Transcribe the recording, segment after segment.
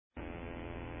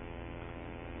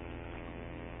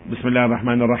بسم الله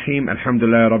الرحمن الرحيم الحمد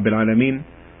لله رب العالمين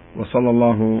وصلى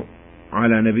الله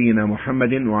على نبينا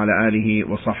محمد وعلى آله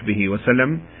وصحبه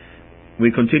وسلم.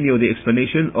 We continue the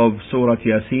explanation of Surah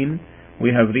Yasin. We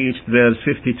have reached verse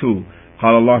 52.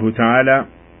 قال الله تعالى: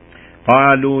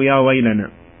 قالوا يا ويلنا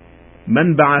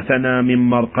من بعثنا من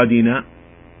مرقدنا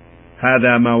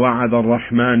هذا ما وعد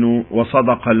الرحمن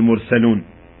وصدق المرسلون.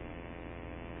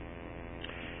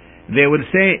 They will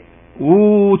say,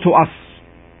 woe to us!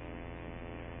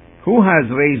 Who has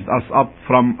raised us up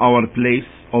from our place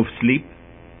of sleep?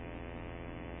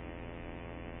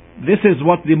 This is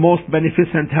what the Most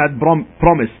Beneficent had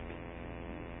promised,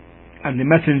 and the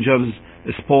messengers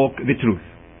spoke the truth.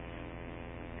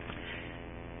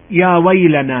 Ya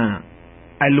waylana.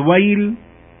 Al-wayl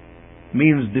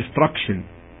means destruction.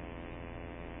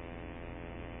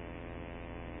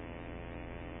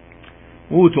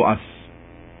 Woe to us!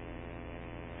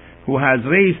 Who has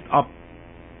raised us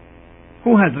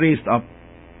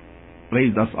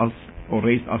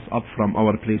up from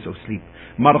our place of sleep.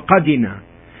 Marqadina.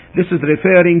 This is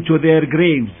referring to their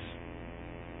graves.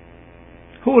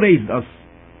 Who raised us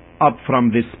up from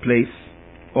this place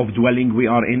of dwelling we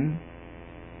are in?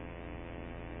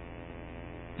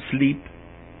 Sleep.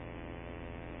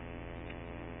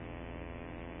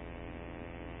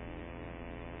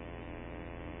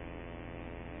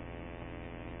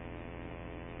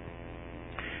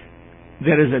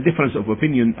 There is a difference of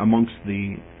opinion amongst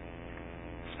the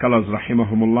scholars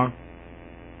rahimahumullah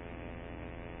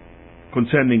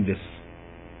concerning this.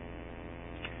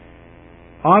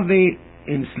 Are they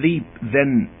in sleep,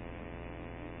 then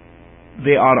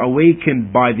they are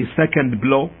awakened by the second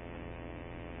blow,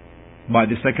 by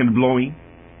the second blowing?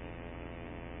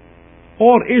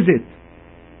 Or is it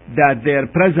that their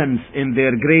presence in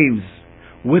their graves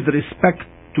with respect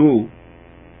to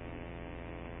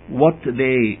what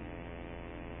they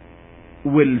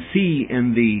will see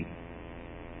on the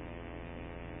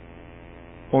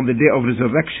day of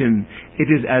resurrection, it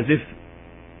is as if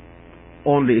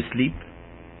only asleep?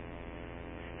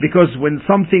 Because when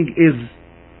something is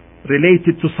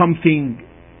related to something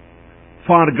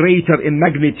far greater in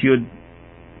magnitude,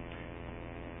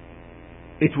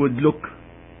 it would look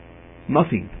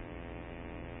nothing,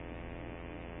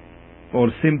 or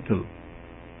simple,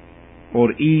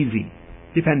 or easy,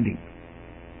 depending.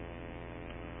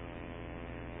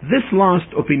 This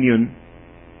last opinion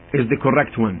is the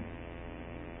correct one,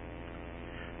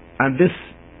 and this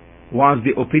was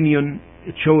the opinion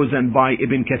chosen by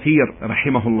Ibn Kathir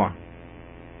rahimahullah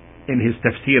in his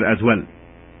tafsir as well,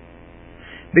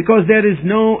 because there is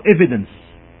no evidence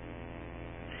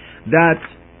that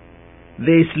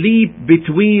they sleep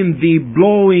between the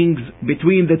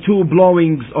two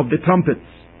blowings of the trumpets.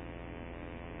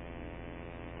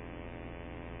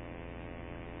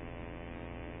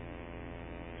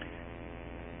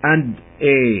 And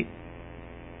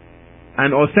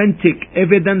an authentic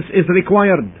evidence is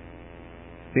required,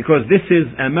 because this is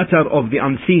a matter of the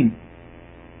unseen.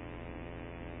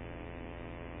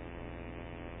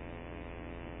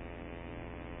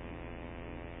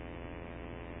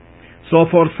 So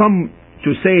for some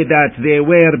to say that they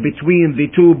were between the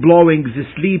two blowings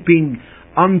sleeping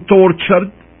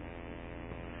untortured,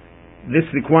 this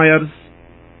requires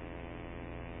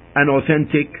an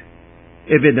authentic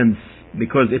evidence,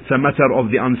 because it's a matter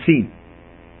of the unseen.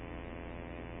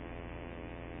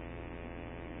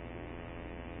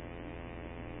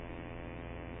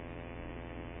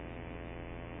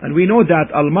 And we know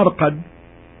that Al-Marqad,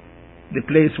 the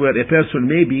place where a person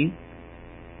may be,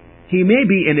 he may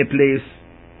be in a place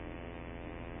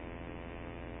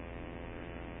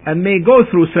and may go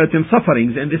through certain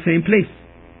sufferings in the same place.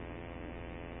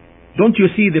 Don't you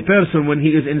see the person when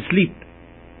he is in sleep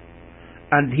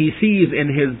and he sees in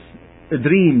his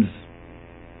dreams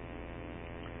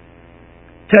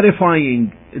terrifying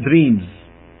dreams,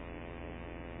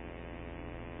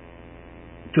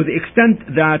 to the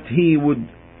extent that he would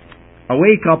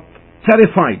wake up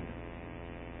terrified?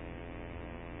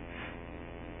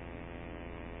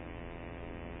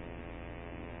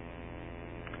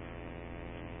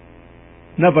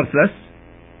 Nevertheless,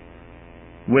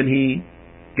 when he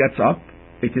gets up,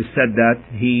 it is said that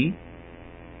he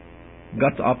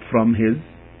got up from his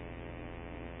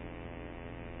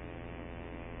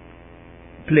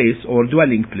place or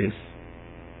dwelling place.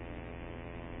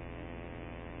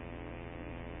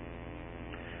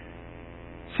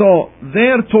 So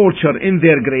their torture in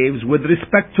their graves with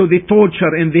respect to the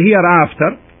torture in the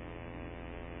hereafter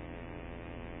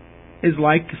is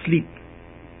like sleep.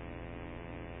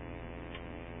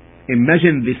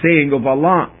 Imagine the saying of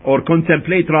Allah, or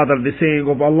contemplate rather the saying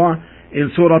of Allah,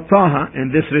 in Surah Taha,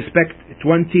 in this respect,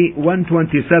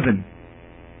 21-27.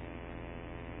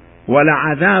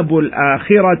 وَلَعَذَابُ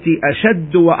الْآخِرَةِ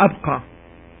أَشَدُّ وَأَبْقَى.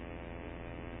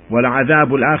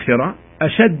 وَلَعَذَابُ الْآخِرَةِ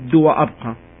أَشَدُّ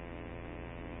وَأَبْقَى.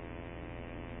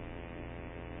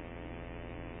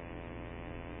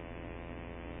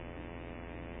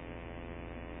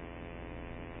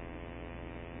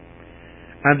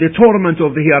 And the torment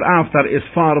of the hereafter is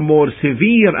far more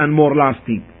severe and more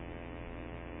lasting.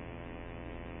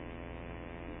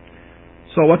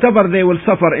 So whatever they will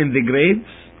suffer in the graves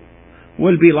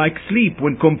will be like sleep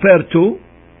when compared to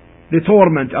the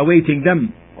torment awaiting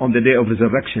them on the day of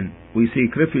resurrection. We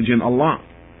seek refuge in Allah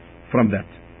from that.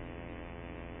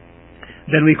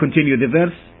 Then we continue the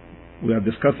verse we are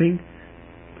discussing.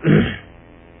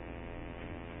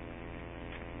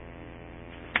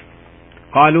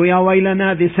 قالوا يا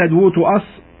ويلنا, they said, woe to us,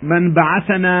 من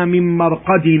بعثنا من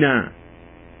مرقدنا.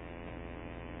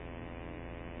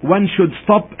 One should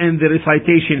stop in the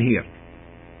recitation here.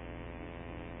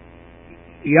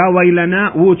 يا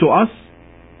ويلنا, woe to us,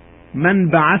 من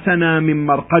بعثنا من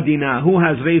مرقدنا, who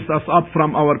has raised us up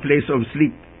from our place of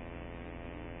sleep.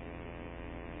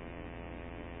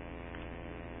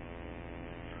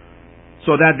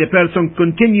 So that the person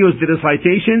continues the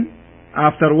recitation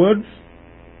afterwards.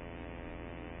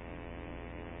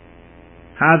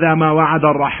 هذا ما وعد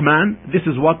الرحمن, this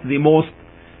is what the most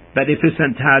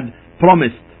beneficent had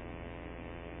promised.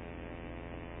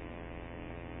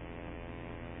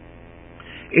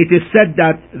 It is said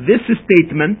that this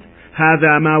statement,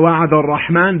 هذا ما وعد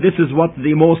الرحمن, this is what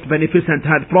the most beneficent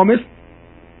had promised.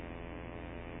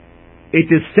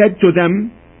 It is said to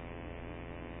them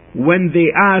when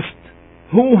they asked,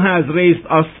 who has raised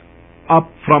us up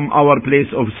from our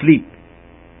place of sleep?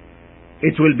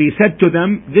 It will be said to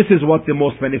them, this is what the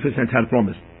most beneficent had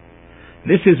promised.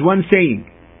 This is one saying.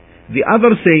 The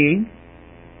other saying,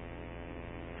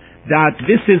 that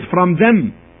this is from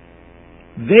them.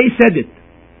 They said it.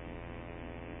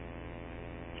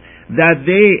 That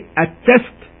they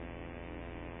attest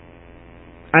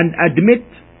and admit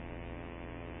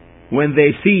when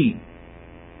they see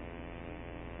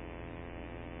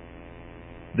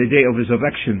the day of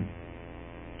resurrection.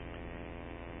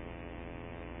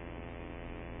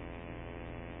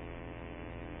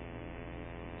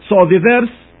 So the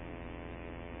verse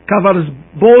covers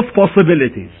both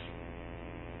possibilities.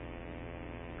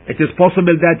 It is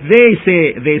possible that they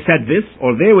said this,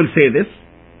 or they will say this,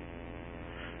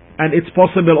 and it's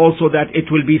possible also that it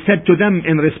will be said to them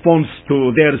in response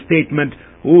to their statement,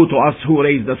 woe to us who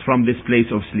raised us from this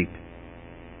place of sleep.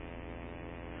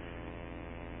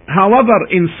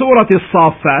 However, in Surah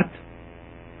As-Saffat,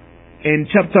 in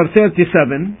chapter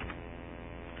 37,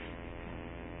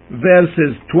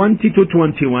 verses 20 to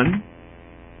 21,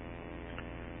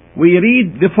 we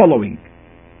read the following: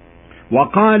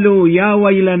 وَقَالُوا يَا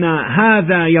وَيْلَنَا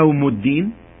هَذَا يَوْمُ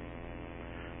الدِّينِ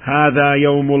هَذَا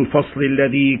يَوْمُ الْفَصْلِ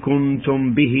الَّذِي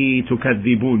كُنْتُمْ بِهِ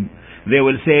تُكَذِّبُونَ. They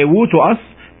will say, woe to us,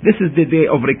 this is the day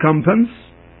of recompense,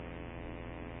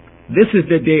 this is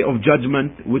the day of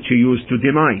judgment which you used to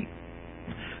deny.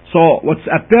 So what's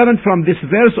apparent from this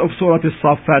verse of Surah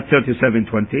As-Saffat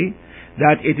 37:20,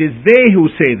 that it is they who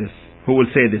will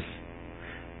say this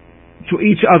to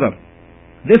each other.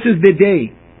 This is the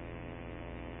day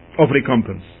of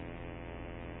recompense.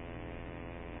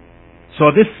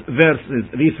 So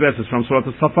these verses from Surah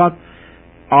As-Saffat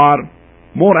are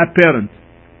more apparent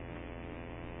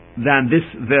than this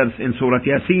verse in Surah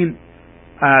Yasin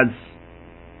as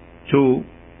to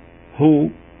who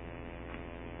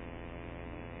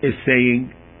is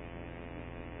saying,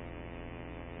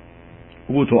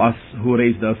 woe to us who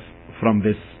raised us from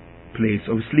this place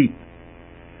of sleep.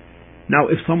 Now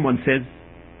if someone says,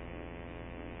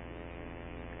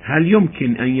 هل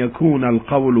يمكن أن يكون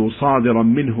القول صادرا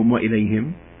منهم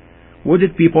وإليهم? Would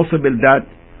it be possible that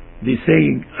the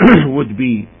saying would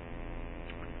be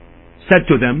said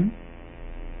to them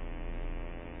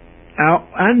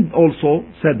and also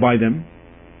said by them?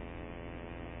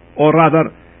 Or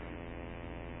rather,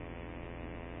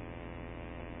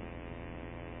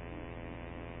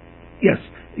 yes,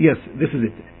 this is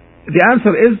it. The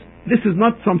answer is, this is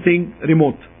not something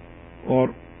remote, or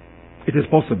it is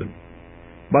possible,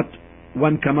 but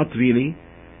one cannot really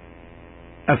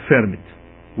affirm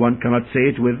it. One cannot say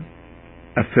it with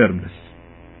a firmness.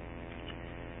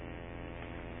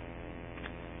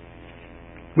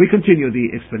 We continue the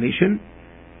explanation.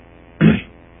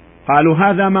 قالوا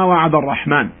هذا ما وعد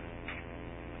الرحمن.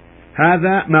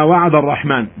 هذا ما وعد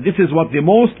الرحمن. This is what the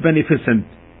most beneficent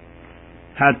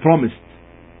had promised.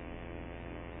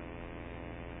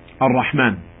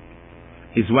 Ar-Rahman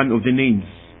is one of the names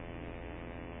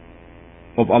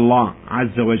of Allah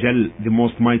Azza wa Jal, the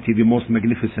most mighty, the most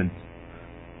magnificent,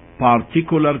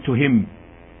 particular to him,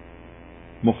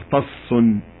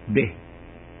 mukhtassun bih,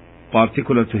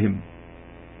 particular to him.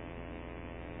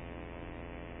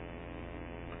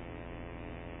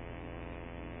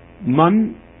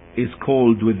 None is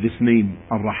called with this name,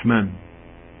 Ar-Rahman,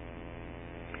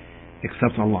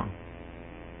 except Allah.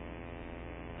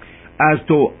 As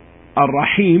to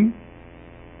Ar-Rahim,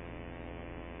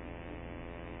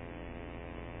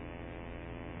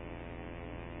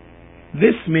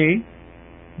 this may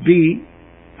be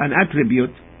an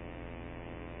attribute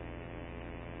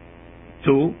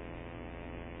to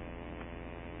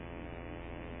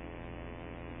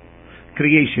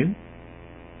creation,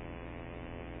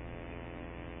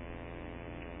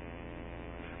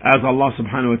 as Allah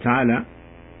subhanahu wa ta'ala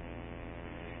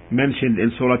mentioned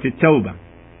in Surah At-Tawbah.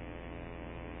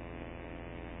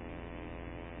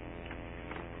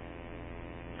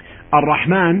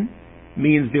 Ar-Rahman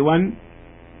means the one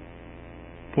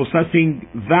possessing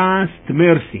vast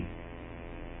mercy.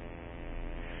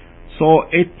 So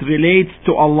it relates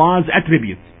to Allah's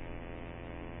attribute.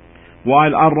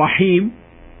 While Ar-Rahim,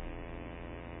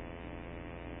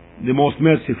 the most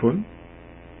merciful,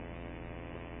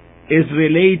 is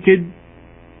related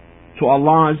to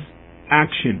Allah's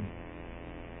action.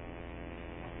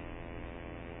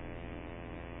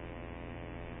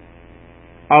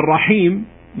 Ar-Rahim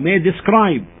may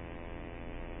describe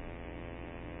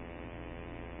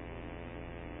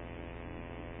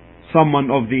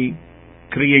someone of the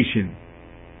creation.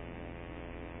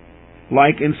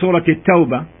 Like in Surah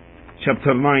At-Tawbah,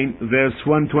 chapter 9, verse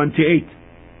 128.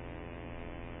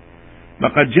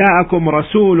 لَقَدْ جَاءَكُمْ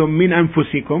رَسُولٌ مِّنْ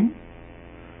أَنفُسِكُمْ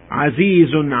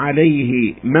عَزِيزٌ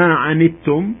عَلَيْهِ مَا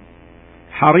عَنِتُّمْ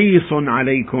حَرِيصٌ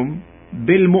عَلَيْكُمْ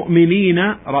بِالْمُؤْمِنِينَ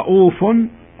رَؤُوفٌ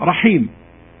رَحِيمٌ.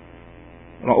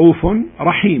 Ra'ufun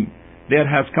Rahim. There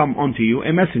has come unto you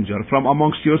a messenger from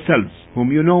amongst yourselves,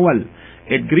 whom you know well.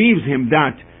 It grieves him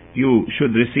that you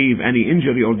should receive any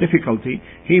injury or difficulty.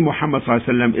 He, Muhammad sallallahu alaihi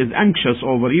wasallam, is anxious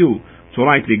over you to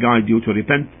rightly guide you to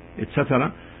repent, etc.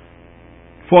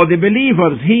 For the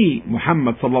believers, he,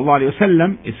 Muhammad sallallahu alaihi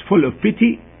wasallam, is full of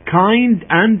pity, kind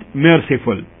and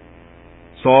merciful.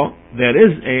 So there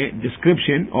is a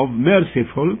description of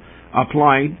merciful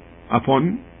applied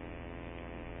upon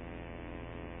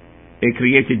a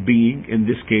created being, in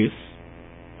this case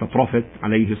the Prophet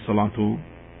alayhi salatu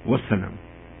wassalam.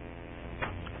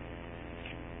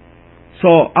 So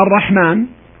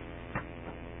Ar-Rahman,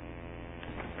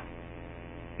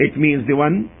 it means the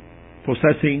one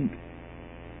possessing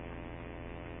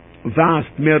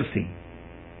vast mercy.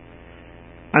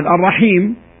 And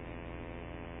Ar-Rahim,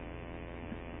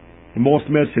 the most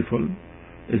merciful,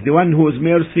 is the one whose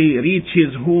mercy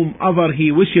reaches whomever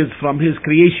he wishes from his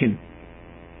creation.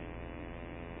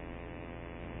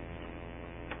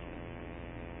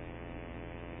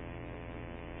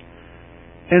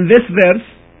 In this verse,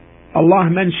 Allah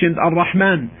mentioned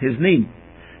Ar-Rahman, his name.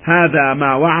 هذا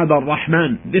ما وعد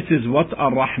الرحمن. This is what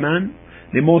Ar-Rahman,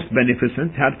 the most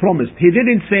beneficent, had promised. He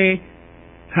didn't say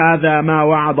هذا ما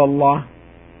وعد Allah.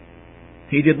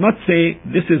 He did not say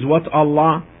this is what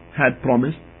Allah had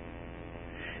promised.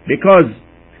 Because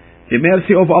the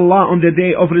mercy of Allah on the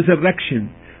day of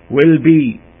resurrection will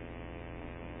be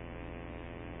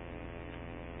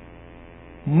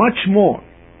much more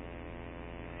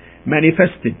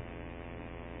manifested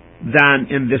than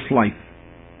in this life.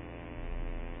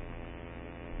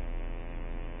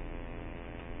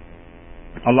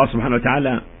 Allah subhanahu wa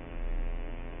ta'ala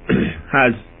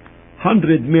has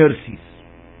 100 mercies.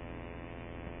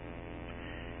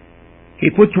 He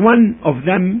put one of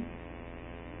them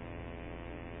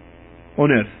on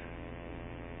earth.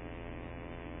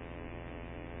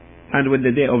 And when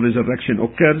the day of resurrection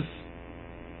occurs,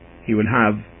 He will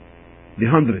have the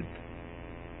 100.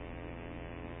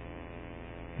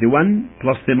 The 1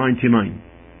 plus the 99.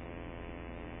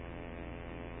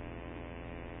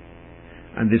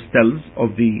 And this tells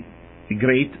of the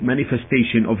great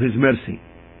manifestation of His mercy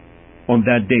on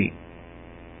that day.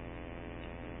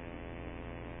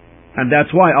 And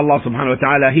that's why Allah subhanahu wa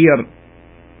ta'ala here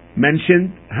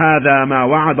mentioned هذا ما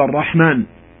وعد الرحمن.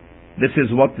 This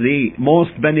is what the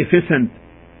most beneficent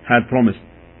had promised.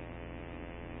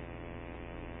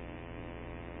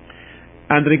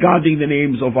 And regarding the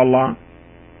names of Allah,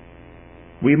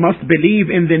 we must believe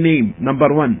in the name.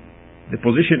 Number one, the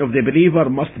position of the believer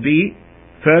must be,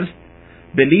 first,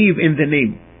 believe in the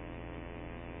name.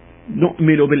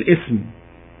 نؤمن بالاسم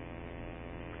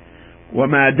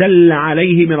وما دل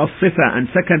عليه من الصفة. And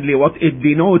secondly, what it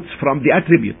denotes from the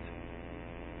attribute.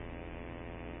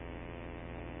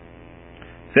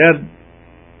 Third,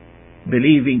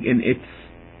 believing in its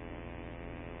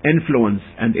influence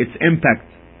and its impact.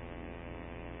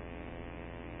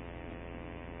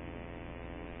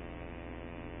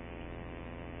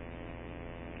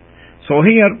 So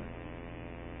here,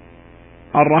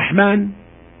 Ar-Rahman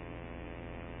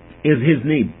is his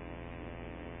name,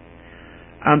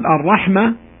 and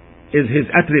Ar-Rahmah is his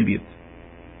attribute,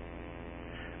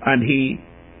 and he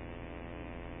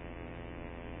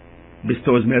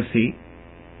bestows mercy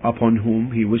upon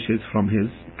whom he wishes from his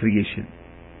creation.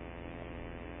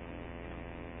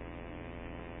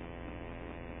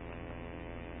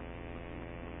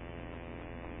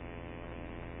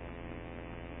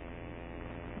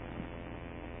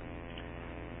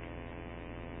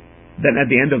 Then at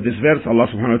the end of this verse, Allah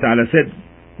subhanahu wa ta'ala said,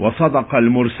 وَصَدَقَ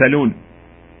الْمُرْسَلُونَ,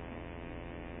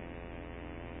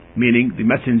 meaning the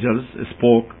messengers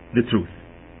spoke the truth.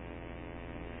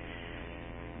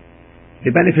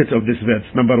 The benefits of this verse.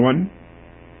 Number one,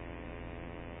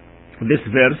 this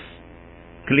verse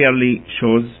clearly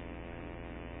shows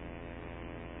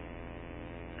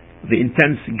the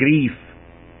intense grief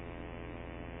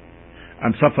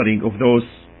and suffering of those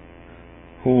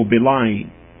who belie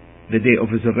the day of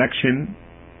resurrection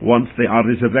once they are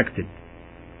resurrected,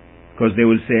 because they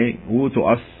will say, woe to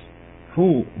us,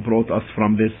 who brought us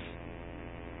from this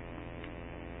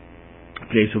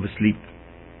place of sleep?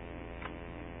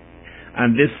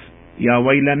 And this Ya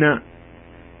Waylana,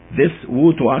 this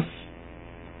woe to us,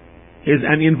 is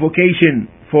an invocation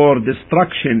for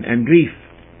destruction and grief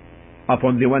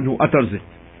upon the one who utters it.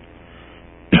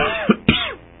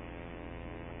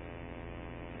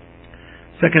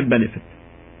 Second benefit,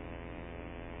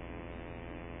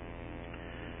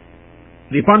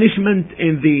 the punishment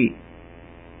in the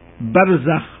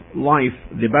barzakh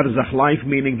life,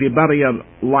 meaning the barrier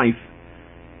life,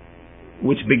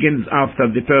 which begins after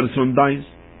the person dies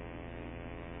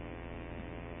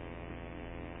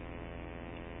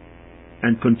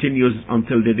and continues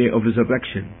until the day of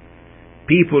resurrection.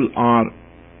 People are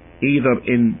either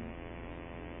in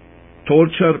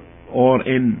torture or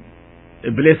in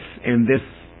bliss in this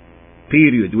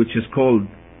period, which is called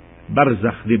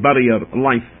barzakh, the barrier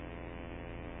life.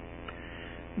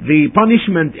 The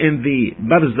punishment in the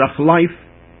barzakh life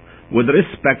with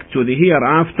respect to the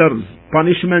hereafter's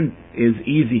punishment is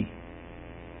easy.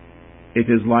 It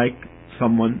is like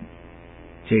someone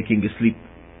taking a sleep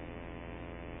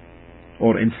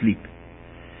or in sleep.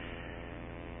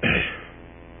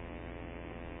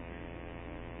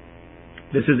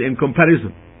 This is in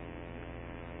comparison.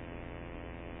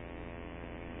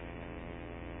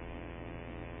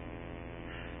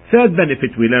 Third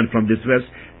benefit we learn from this verse,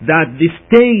 that the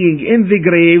staying in the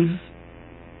graves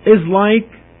is like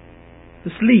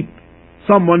sleep.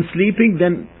 Someone sleeping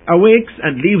then awakes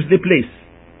and leaves the place.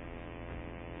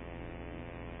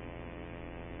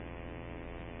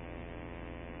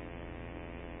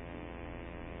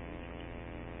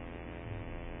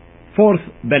 Fourth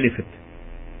benefit.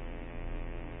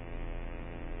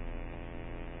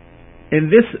 In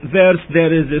this verse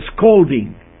there is a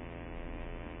scolding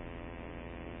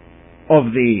of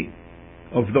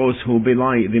those who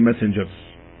belie the messengers,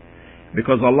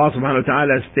 because Allah subhanahu wa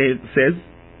ta'ala says,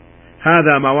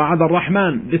 هذا ما وعد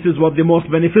الرحمن, this is what the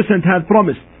most beneficent had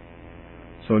promised.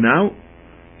 So now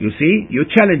you see, you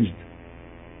challenged.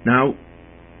 Now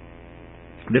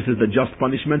this is the just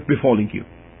punishment befalling you.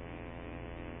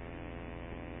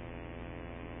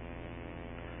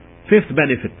 Fifth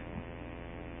benefit,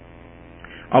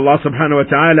 Allah subhanahu wa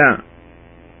ta'ala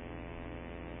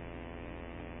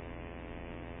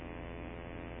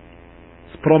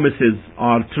promises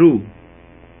are true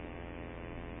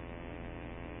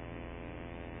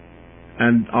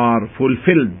and are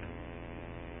fulfilled.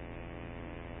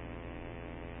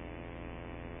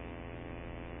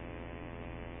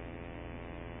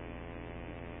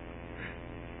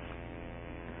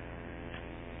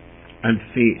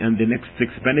 And the next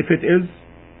sixth benefit is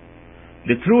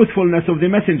the truthfulness of the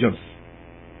messengers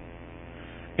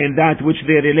in that which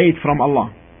they relate from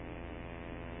Allah.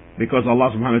 Because Allah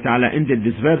subhanahu wa ta'ala ended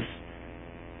this verse,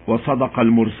 وَصَدَقَ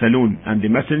الْمُرْسَلُونَ, and the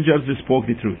messengers spoke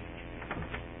the truth.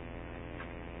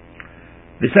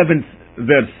 The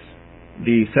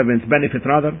seventh benefit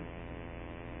rather,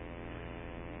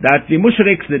 that the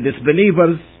mushriks, the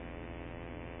disbelievers,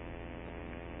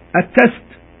 attest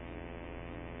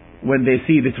when they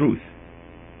see the truth,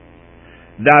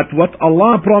 that what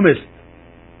Allah promised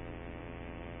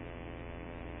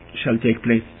shall take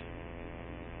place.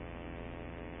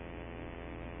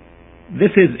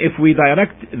 This is if we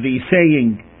direct the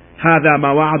saying هذا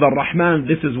ما وعد الرحمن,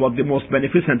 this is what the most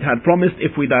beneficent had promised,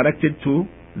 if we direct it to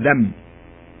them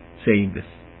saying this.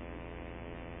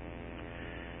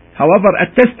 However,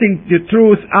 attesting the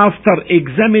truth after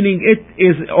examining it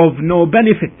is of no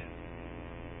benefit.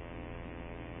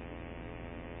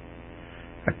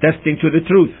 Attesting to the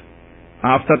truth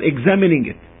after examining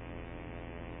it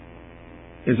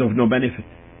is of no benefit.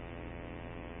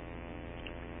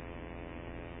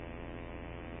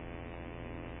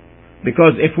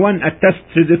 Because if one attests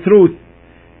to the truth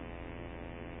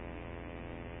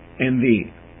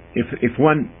if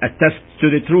one attests to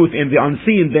the truth in the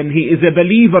unseen, then he is a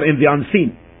believer in the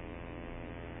unseen.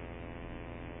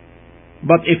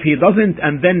 But if he doesn't,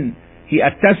 and then he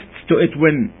attests to it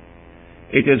when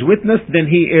it is witnessed, then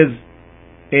he is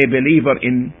a believer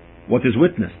in what is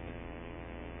witnessed.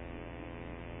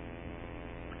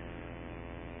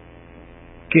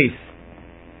 Case.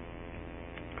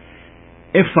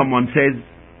 If someone says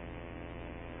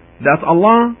that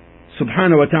Allah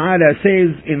subhanahu wa ta'ala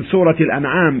says in Surah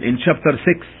Al-An'am in chapter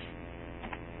 6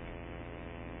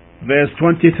 verse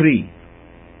 23,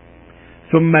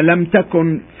 ثم لم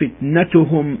تكن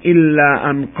فتنتهم إلا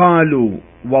أن قالوا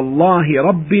والله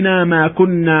ربنا ما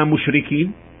كنا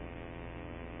مشركين.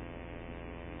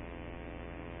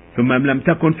 ثم لم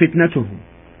تكن فتنتهم.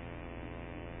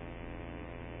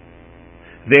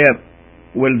 There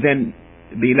will then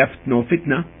be left no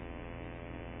fitna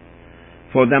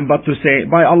for them but to say,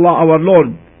 by Allah our Lord,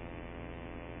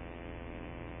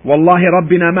 Wallahi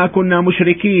Rabbina ma kunna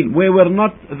mushrikeen, we were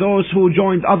not those who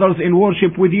joined others in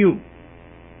worship with you.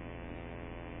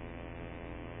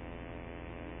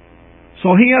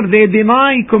 So here they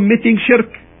deny committing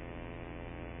shirk,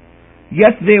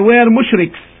 yet they were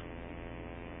mushriks.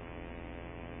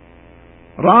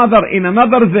 Rather, in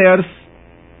another verse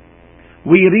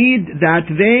we read that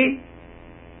they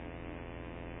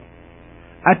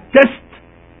attest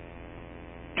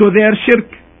to their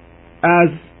shirk, as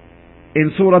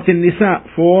in Surah An-Nisa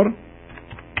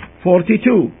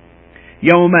 4:42,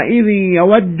 يومئذ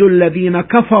يود الذين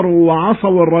كفروا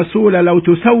وعصوا الرسول لو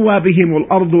تسوى بهم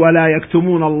الأرض ولا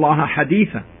يكتمون الله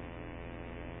حديثا.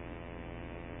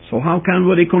 So how can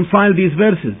we reconcile these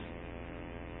verses?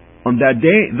 On that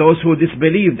day, those who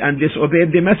disbelieved and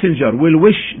disobeyed the messenger will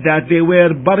wish that they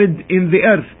were buried in the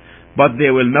earth, but they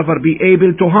will never be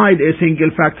able to hide a single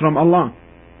fact from Allah.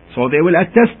 So they will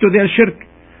attest to their shirk.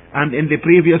 And in the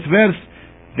previous verse,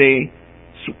 they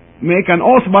make an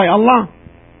oath by Allah,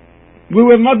 we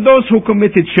were not those who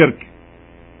committed shirk.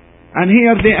 And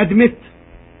here they admit.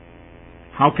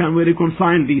 How can we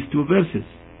reconcile these two verses?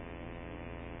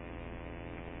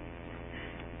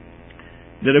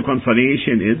 The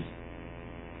reconciliation is,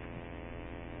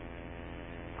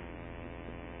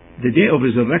 the day of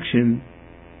resurrection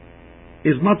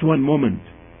is not one moment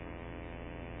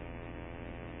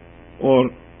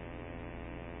or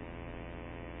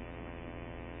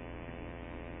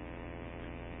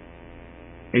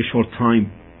a short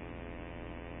time.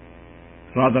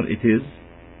 Rather, it is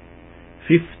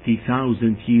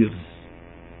 50,000 years.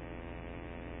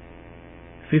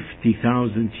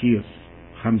 50,000 years.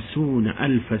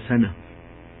 50,000 سنة.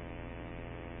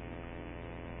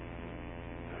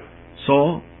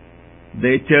 So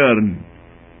they turn.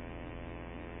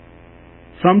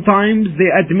 Sometimes they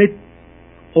admit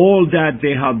all that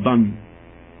they have done,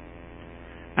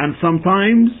 and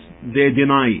sometimes they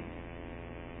deny.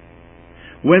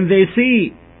 When they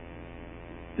see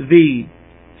the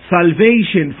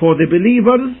salvation for the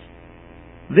believers,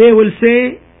 they will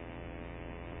say,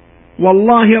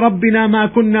 Wallahi Rabbina ma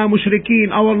kunna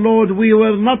mushrikeen, our Lord, we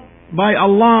were not, by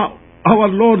Allah, our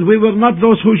Lord, we were not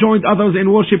those who joined others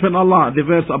in worshiping Allah, the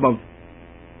verse above.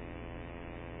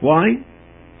 Why?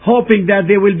 Hoping that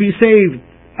they will be saved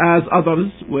as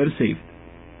others were saved.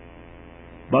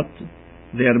 But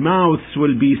their mouths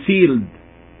will be sealed,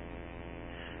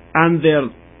 and their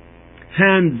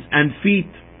hands and feet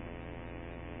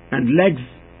and legs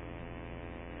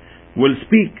will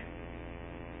speak,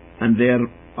 and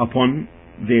thereupon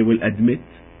they will admit,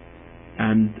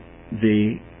 and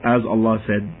they, as Allah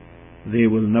said, they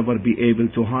will never be able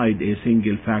to hide a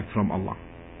single fact from Allah.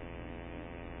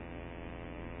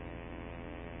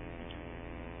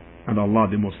 And Allah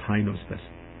the Most High knows best.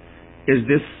 Is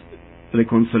this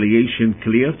reconciliation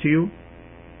clear to you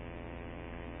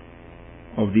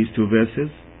of these two verses?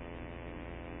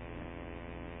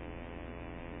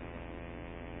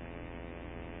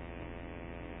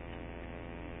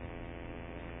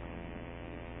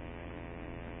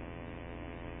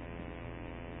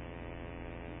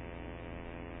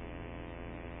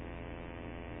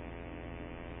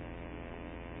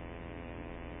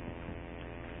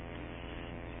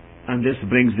 And this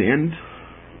brings the end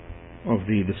of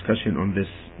the discussion on this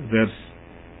verse.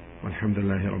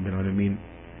 Alhamdulillahi Rabbil Alameen.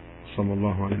 صلى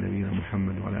الله على نبينا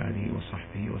محمد وعلى آله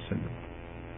وصحبه وسلم.